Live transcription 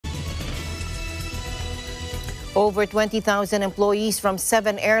Over 20,000 employees from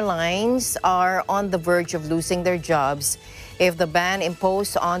 7 airlines are on the verge of losing their jobs if the ban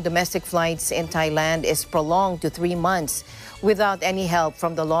imposed on domestic flights in Thailand is prolonged to 3 months without any help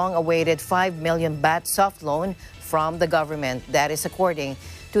from the long-awaited 5 million baht soft loan from the government. That is according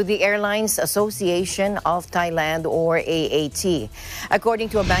to the Airlines Association of Thailand, or AAT. According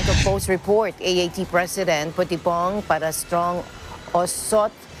to a Bank of Post report, AAT President Putipong Parastrong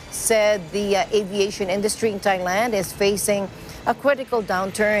Osot said the aviation industry in Thailand is facing a critical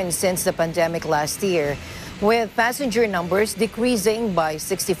downturn since the pandemic last year, with passenger numbers decreasing by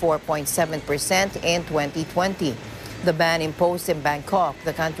 64.7% in 2020. The ban imposed in Bangkok,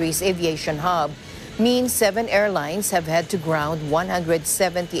 the country's aviation hub, means 7 airlines have had to ground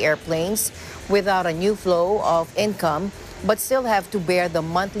 170 airplanes without a new flow of income, but still have to bear the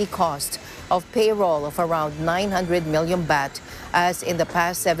monthly cost of payroll of around 900 million baht as in the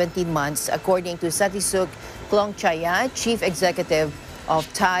past 17 months, according to Satisuk Klongchaya, Chief Executive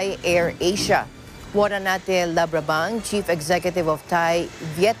of Thai Air Asia. Waranate Labrabang, Chief Executive of Thai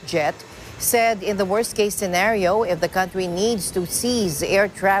Vietjet, said in the worst-case scenario, if the country needs to cease air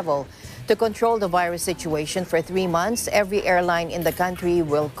travel to control the virus situation for 3 months, every airline in the country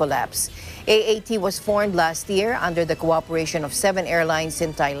will collapse. AAT was formed last year under the cooperation of 7 airlines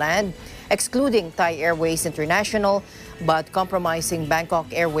in Thailand, excluding Thai Airways International, but compromising Bangkok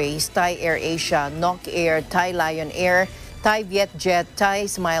Airways, Thai Air Asia, Nok Air, Thai Lion Air, Thai Vietjet, Thai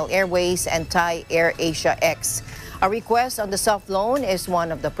Smile Airways, and Thai Air Asia X. A request on the soft loan is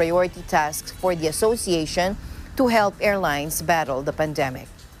one of the priority tasks for the association to help airlines battle the pandemic.